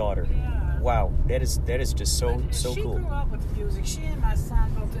happened for your daughter. Yeah. Wow, that is just so She cool. grew up with music. She and my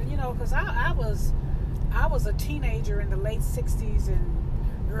son both, because I was a teenager in the late 60s and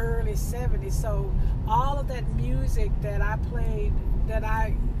early 70s, so all of that music that I played, that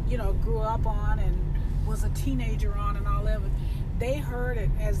I grew up on and was a teenager on and all of it, they heard it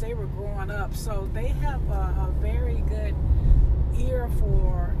as they were growing up, so they have a very good ear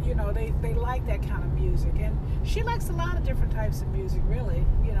for, they like that kind of music. And she likes a lot of different types of music, really.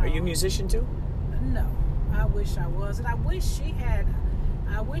 Are you a musician too? No, I wish I was, and I wish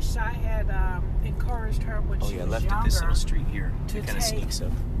I had encouraged her when she was left younger at this little street here. to It kind of take, sneaks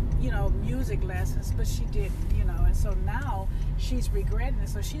up. music lessons, but she didn't, and so now she's regretting it.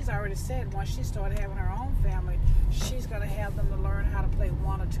 So she's already said once she started having her own family, she's going to have them to learn how to play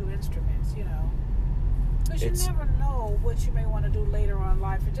 1 or 2 instruments, Because you never know what you may want to do later on in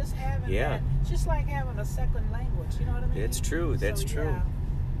life, and just having that, just like having a second language, you know what I mean? That's true. That's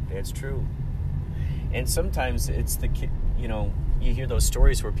true. And sometimes it's the kid, you hear those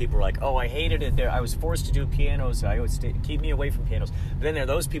stories where people are like, oh, I hated it there. I was forced to do pianos. I always keep me away from pianos. But then there are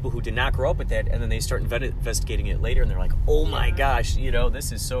those people who did not grow up with that, and then they start investigating it later, and they're like, oh my gosh,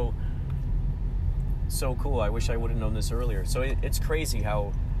 this is so cool. I wish I would have known this earlier. So it's crazy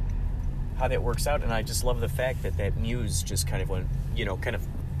how that works out, and I just love the fact that muse just kind of went, kind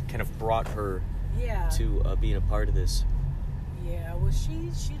of brought her to being a part of this. Yeah, well, she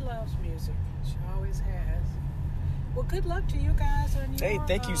loves music. She always has. Well, good luck to you guys on your... Hey,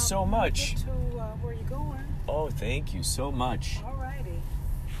 thank you so much. Get to where you're going. Oh, thank you so much. All righty.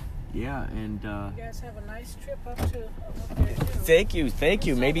 Yeah, and... you guys have a nice trip up there, too. Thank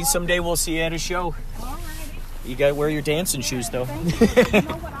you. Maybe someday we'll see you at a show. All righty. You got to wear your dancing shoes, though. Thank you. You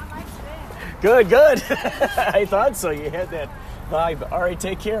know what? I like to dance. Good. I thought so. You had that vibe. All right,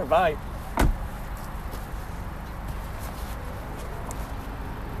 take care. Bye.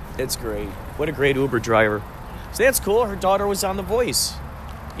 It's great. What a great Uber driver. So that's cool. Her daughter was on The Voice.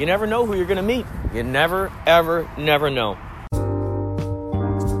 You never know who you're going to meet. You never, ever, never know.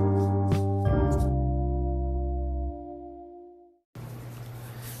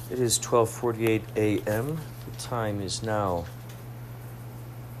 It is 12:48 a.m. The time is now...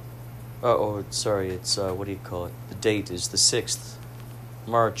 It's, what do you call it? The date is the 6th.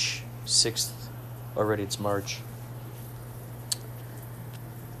 March 6th. Already it's March.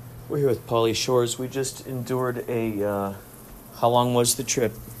 We're here with Pauly Shores. We just endured a, how long was the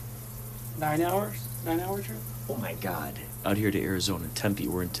trip? 9 hours? 9-hour trip? Oh my God. Out here to Arizona, Tempe.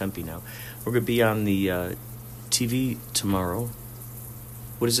 We're in Tempe now. We're going to be on the TV tomorrow.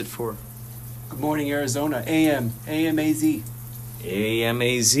 What is it for? Good morning, Arizona. AMAZ.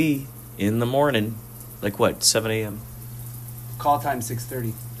 AMAZ in the morning. Like what, 7 a.m.? Call time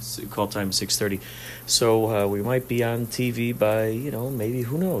 6:30. Call time 6:30. So we might be on TV by, maybe,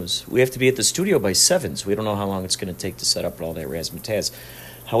 who knows? We have to be at the studio by 7, so we don't know how long it's going to take to set up and all that razzmatazz.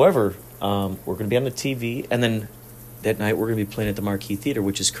 However, we're going to be on the TV, and then that night we're going to be playing at the Marquee Theater,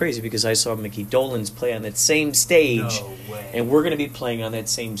 which is crazy because I saw Mickey Dolenz play on that same stage, and we're going to be playing on that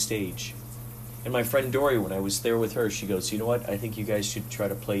same stage. And my friend Dory, when I was there with her, she goes, you know what? I think you guys should try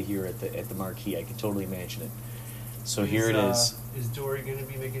to play here at the Marquee. I can totally imagine it. So here it is. Is Dory going to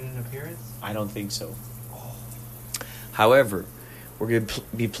be making an appearance? I don't think so. Oh. However, we're going to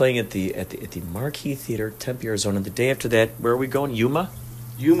be playing at the Marquee Theater, Tempe, Arizona. The day after that, where are we going? Yuma,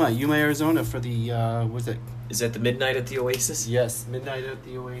 Arizona for the what's it? Is that the midnight at the Oasis? Yes, midnight at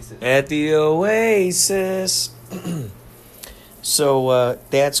the Oasis. At the Oasis. So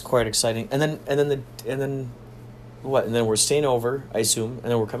that's quite exciting. And then what? And then we're staying over, I assume,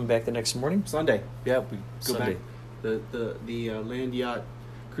 and then we're coming back the next morning. Sunday. Yeah, we go Sunday. back. The land yacht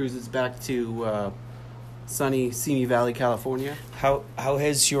cruises back to sunny Simi Valley, California. How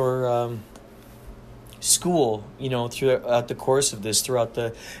has your school, throughout the course of this, throughout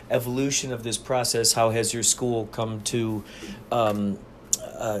the evolution of this process, how has your school come to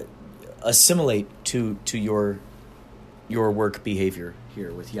assimilate to your work behavior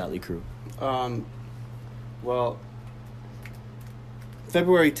here with Yächtley Crew? Well,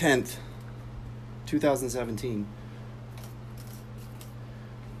 February 10th, 2017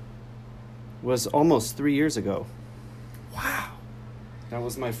 was almost 3 years ago. Wow. That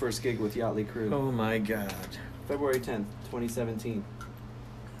was my first gig with Yächtley Crew. Oh my God. February 10th, 2017.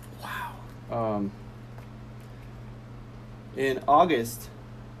 Wow. In August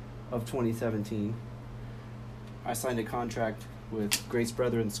of 2017, I signed a contract with Grace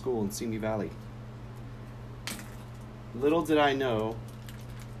Brethren School in Simi Valley. Little did I know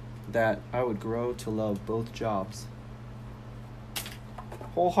that I would grow to love both jobs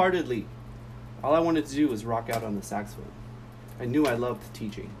wholeheartedly. All I wanted to do was rock out on the saxophone. I knew I loved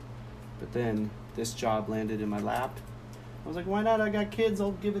teaching, but then this job landed in my lap. I was like, why not? I got kids,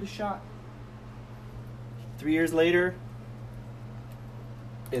 I'll give it a shot. 3 years later,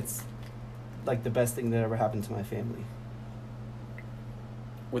 it's like the best thing that ever happened to my family.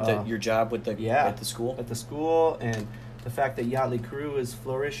 With your job with at the school? At the school, and the fact that Yächtley Crew is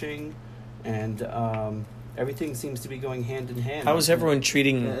flourishing, and everything seems to be going hand in hand. How is everyone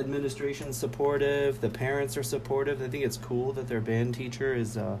treating... The administration's supportive, the parents are supportive. I think it's cool that their band teacher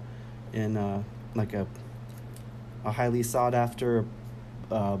is in like a highly sought after,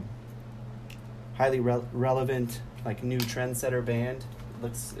 highly relevant, like new trendsetter band.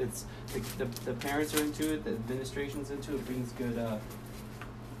 The parents are into it, the administration's into it, brings good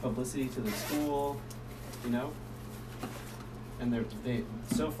publicity to the school, and they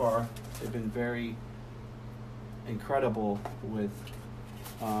so far they've been very incredible with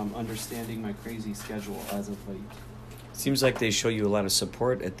understanding my crazy schedule as of late. Seems like they show you a lot of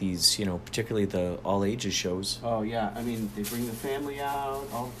support at these, particularly the all ages shows. Oh yeah, I mean they bring the family out,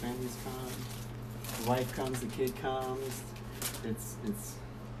 all the families come, the wife comes, the kid comes. It's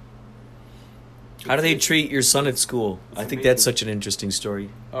How do they treat your son at school? I think amazing. that's such an interesting story.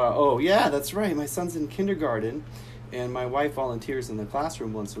 Oh yeah, that's right. My son's in kindergarten, and my wife volunteers in the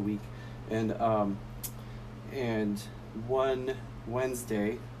classroom once a week, and one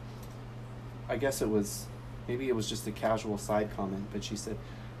Wednesday, I guess maybe it was just a casual side comment, but she said,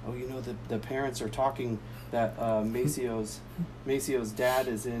 "Oh, the parents are talking that Maceo's dad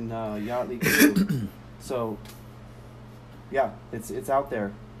is in Yächtley Crew." So, yeah, it's out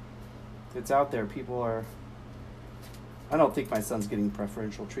there. It's out there. People are... I don't think my son's getting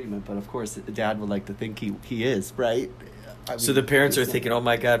preferential treatment, but of course the dad would like to think he is, right? So the parents are thinking, "Oh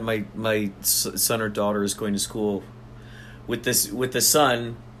my God, my son or daughter is going to school with the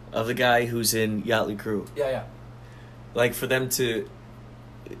son of the guy who's in Yächtley Crew." Yeah. Like for them to...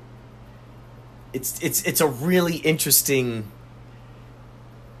 It's a really interesting...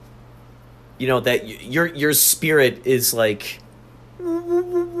 that your spirit is like...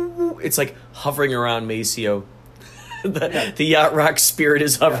 It's like hovering around Maceo. The yacht rock spirit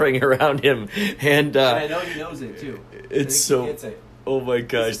is hovering around him, and I know he knows it too. It's so. He gets it. Oh my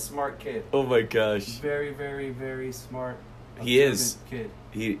gosh! He's a smart kid. Oh my gosh! Very, very, very smart. He is. Kid.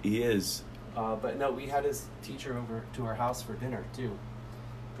 He is. But no, we had his teacher over to our house for dinner too,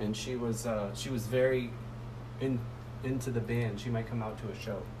 and she was very into the band. She might come out to a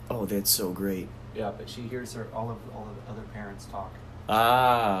show. Oh, that's so great. Yeah, but she hears all of the other parents talk.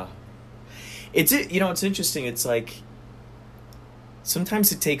 Ah, it's interesting. It's like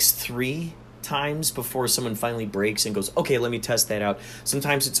sometimes it takes 3 times before someone finally breaks and goes, "Okay, let me test that out."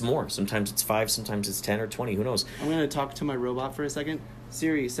 Sometimes it's more. Sometimes it's 5. Sometimes it's 10 or 20. Who knows? I'm gonna talk to my robot for a second.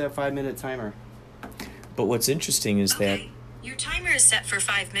 Siri, set 5-minute timer. But what's interesting is that your timer is set for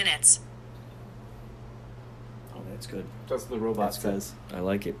 5 minutes. Oh, that's good. That's what the robot That's good. says. I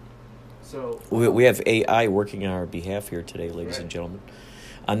like it. So We have AI working on our behalf here today, ladies and gentlemen,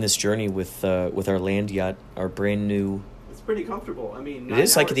 on this journey with our land yacht, our brand new. it's pretty comfortable. I mean, It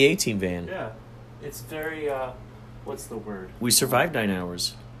is like hours. the A-Team van. Yeah, it's very. What's the word? We survived 9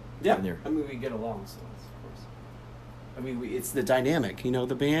 hours. Yeah, in there. I mean we get along, so of course. I mean, it's the dynamic.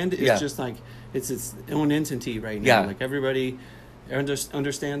 The band is just like it's its own entity right now. Yeah. Like everybody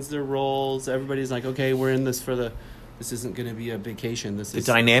understands their roles. Everybody's like, okay, we're in this for the. This isn't going to be a vacation. The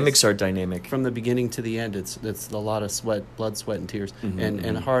dynamics are dynamic. From the beginning to the end. It's a lot of blood, sweat, and tears,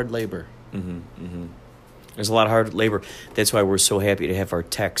 and hard labor. Mm-hmm, mm-hmm. There's a lot of hard labor. That's why we're so happy to have our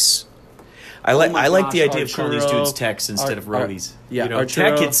techs I like the idea of Arturo, calling these dudes techs instead of roadies. yeah, you know,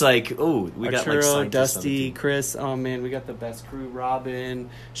 Arturo, tech. It's like, oh, we got like Arturo, scientists on the Dusty, team. Chris. Oh man, we got the best crew. Robin.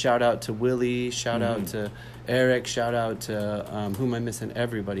 Shout out to Willie. Shout out to Eric. Shout out to who am I missing?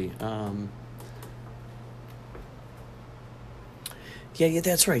 Everybody. Yeah,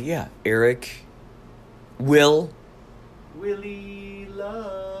 that's right. Yeah, Eric, Willie,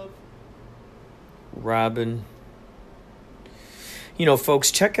 Love, Robin. You know,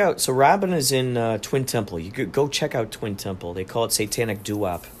 folks, check out. So Robin is in Twin Temple. You could go check out Twin Temple. They call it Satanic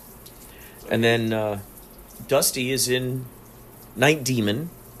Doo-Wop. And then Dusty is in Night Demon.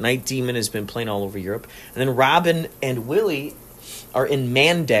 Night Demon has been playing all over Europe. And then Robin and Willie are in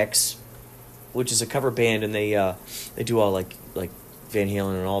Mandex, which is a cover band, and they do all like Van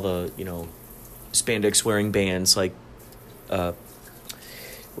Halen and all the, you know, spandex wearing bands like what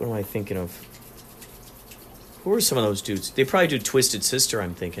am I thinking of? Who are some of those dudes? They probably do Twisted Sister,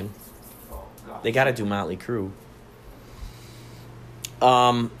 I'm thinking. They got to do Motley Crue.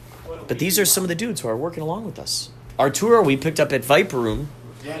 But these are some of the dudes who are working along with us. Arturo, we picked up at Viper Room.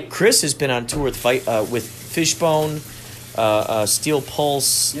 Chris has been on tour with Fishbone, Steel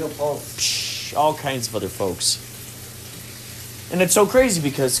Pulse, all kinds of other folks. And it's so crazy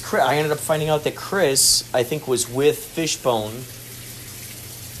because I ended up finding out that Chris, I think, was with Fishbone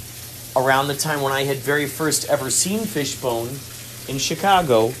around the time when I had very first ever seen Fishbone in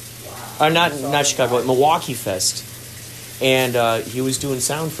Chicago. Not Chicago, at Milwaukee Fest. And he was doing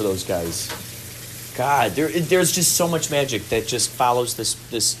sound for those guys. God, there's just so much magic that just follows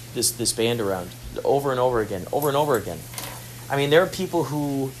this band around over and over again. I mean, there are people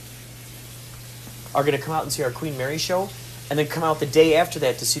who are going to come out and see our Queen Mary show, and then come out the day after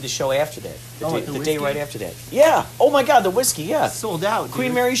that to see the show after that. The day right after that. Yeah. Oh my God, the whiskey. Yeah. Sold out. Dude.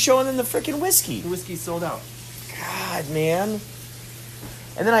 Queen Mary show and then the freaking whiskey. The whiskey sold out. God, man.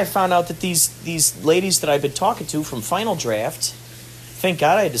 And then I found out that these ladies that I've been talking to from Final Draft, thank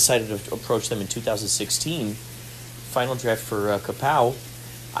God I decided to approach them in 2016. Final Draft for Kapow.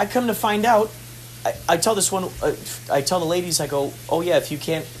 I come to find out, I tell this one, I tell the ladies, I go, oh yeah, if you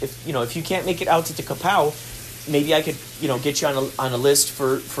can't make it out to the Kapow, maybe I could, get you on a list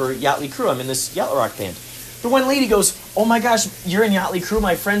for Yächtley Crew. I'm in this yacht rock band. The one lady goes, oh my gosh, you're in Yächtley Crew.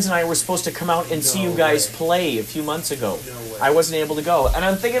 My friends and I were supposed to come out and see you guys play a few months ago. No way. I wasn't able to go. And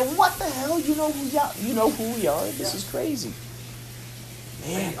I'm thinking, what the hell? You know who we are? This is crazy.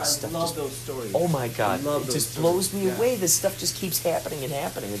 Man, I love those stories. Oh my God. It just blows me away. This stuff just keeps happening and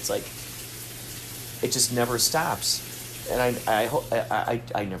happening. It's like, it just never stops. And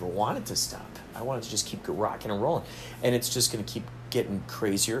I never wanted to stop. I wanted to just keep rocking and rolling. And it's just going to keep getting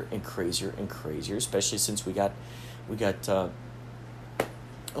crazier and crazier and crazier, especially since we got the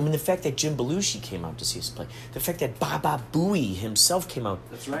fact that Jim Belushi came out to see us play, the fact that Baba Booey himself came out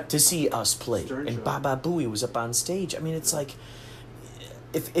to see us play, and Baba Booey was up on stage. I mean, it's like,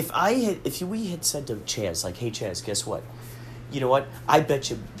 if we had said to Chaz, like, hey Chaz, guess what? You know what? I bet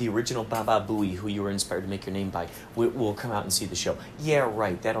you the original Baba Booey, who you were inspired to make your name by, will come out and see the show. Yeah,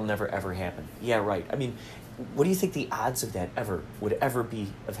 right. That'll never, ever happen. Yeah, right. I mean, what do you think the odds of that would ever be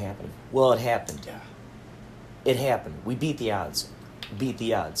of happening? Well, it happened. Yeah. It happened. We beat the odds. We've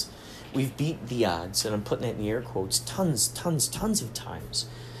beat the odds, and I'm putting that in the air quotes, tons of times.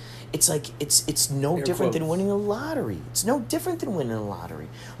 It's like, it's no air different quotes. Than winning a lottery. It's no different than winning a lottery.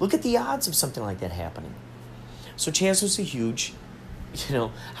 Look at the odds of something like that happening. So Chaz was a huge,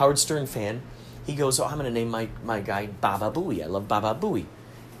 Howard Stern fan. He goes, oh, I'm going to name my guy Baba Booey. I love Baba Booey.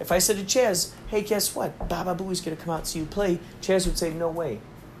 If I said to Chaz, hey, guess what? Baba Booey's going to come out and see you play, Chaz would say, no way.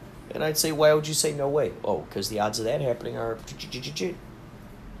 And I'd say, why would you say no way? Oh, because the odds of that happening are...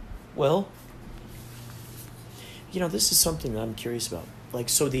 Well, this is something that I'm curious about. Like,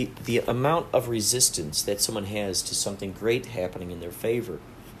 so the amount of resistance that someone has to something great happening in their favor,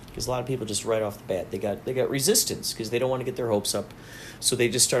 because a lot of people just right off the bat, they got resistance because they don't want to get their hopes up, so they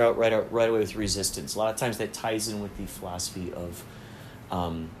just start out right away with resistance. A lot of times that ties in with the philosophy of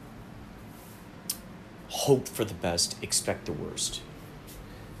hope for the best, expect the worst.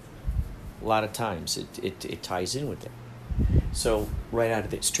 A lot of times it ties in with it. So straight out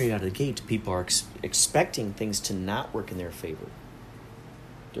of the gate, people are expecting things to not work in their favor.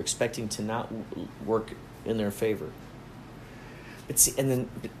 They're expecting to not work in their favor. But see, and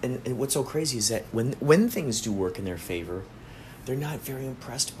what's so crazy is that when things do work in their favor, they're not very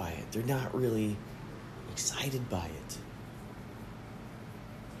impressed by it. They're not really excited by it.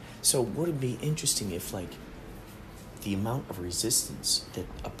 So would it be interesting if, like, the amount of resistance that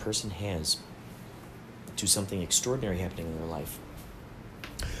a person has to something extraordinary happening in their life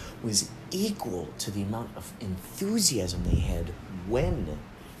was equal to the amount of enthusiasm they had when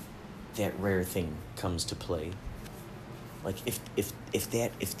that rare thing comes to play, like if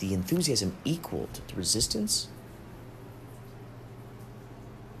the enthusiasm equaled the resistance,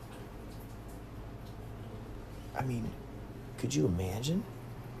 I mean, could you imagine?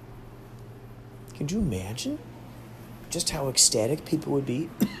 Could you imagine just how ecstatic people would be?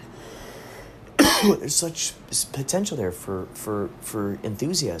 There's such potential there for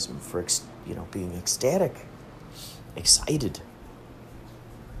enthusiasm, for being ecstatic, excited.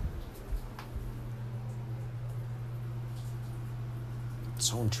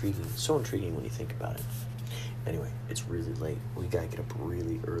 So intriguing when you think about it. Anyway, it's really late. We gotta get up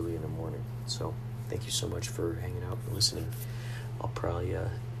really early in the morning. So thank you so much for hanging out and listening. I'll probably add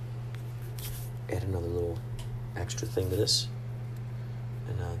another little extra thing to this,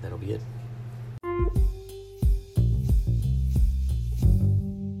 and that'll be it.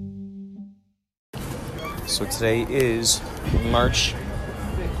 So today is March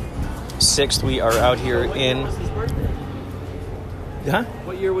 6th. We are out here in... Huh?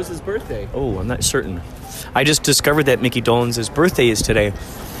 What year was his birthday? Oh, I'm not certain. I just discovered that Mickey Dolenz' birthday is today.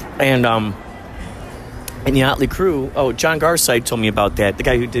 And the Yächtley crew, John Garside told me about that, the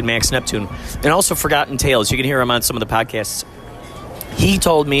guy who did Max Neptune. And also Forgotten Tales. You can hear him on some of the podcasts. He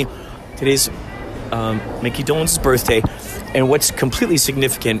told me today's Mickey Dolenz' birthday. And what's completely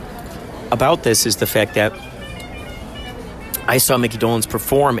significant about this is the fact that I saw Mickey Dolenz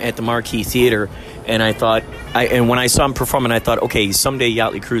perform at the Marquee Theater, and when I saw him performing, I thought, okay, someday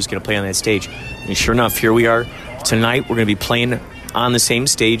Yächtley Crew's going to play on that stage. And sure enough, here we are. Tonight, we're going to be playing on the same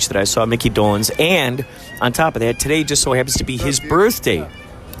stage that I saw Mickey Dolenz, and on top of that, today just so happens to be his birthday.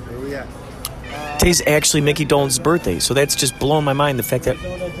 Today's actually Mickey Dolenz' birthday, so that's just blowing my mind, the fact that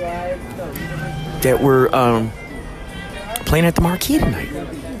we're playing at the Marquee tonight.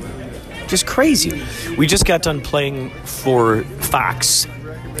 Just crazy. We just got done playing for Fox.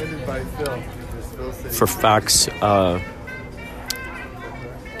 For Fox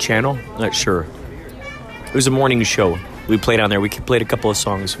channel? Not sure. It was a morning show. We played on there. We played a couple of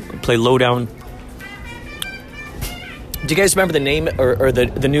songs. We played Lowdown. Do you guys remember the name or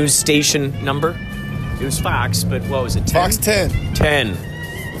the news station number? It was Fox, but what was it? 10? Fox 10. 10.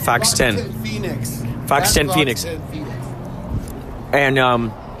 Fox 10. Phoenix. Fox 10 Phoenix. And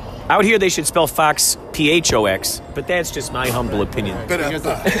out here they should spell Fox PHOX, but that's just my humble opinion.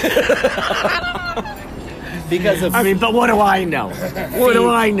 Because of... I mean, but what do I know? What do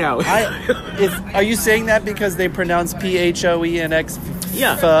I know? Are you saying that because they pronounce PHOENX?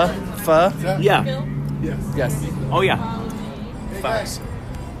 Yeah. Pho? Yeah. Yes. Oh, yeah. Fox.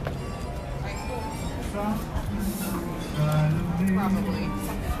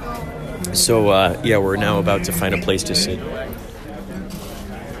 So, we're now about to find a place to sit.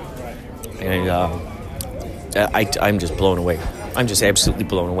 And I'm just blown away. I'm just absolutely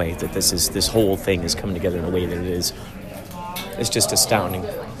blown away that this whole thing is coming together in the way that it is. It's just astounding.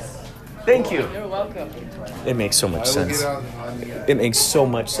 Thank you. You're welcome. It makes so much sense. It makes so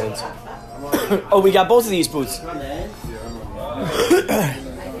much sense. Oh, we got both of these booths.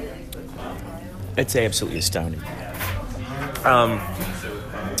 It's absolutely astounding.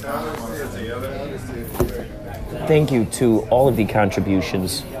 Thank you to all of the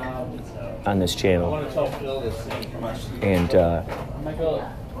contributions on this channel. And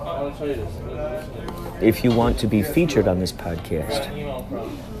if you want to be featured on this podcast,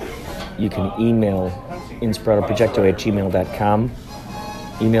 you can email inspiratoprojecto@gmail.com.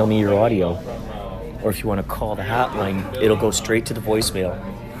 Email me your audio. Or if you want to call the hotline, it'll go straight to the voicemail.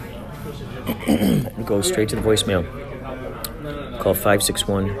 It'll go straight to the voicemail. Call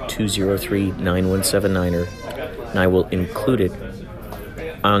 561-203-9179, and I will include it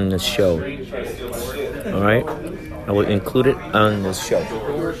on this show. All right? I will include it on this show.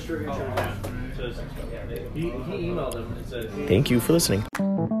 Thank you for listening.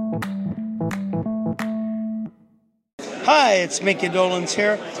 Hi, it's Mickey Dolenz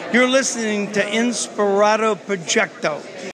here. You're listening to Inspirato Projecto.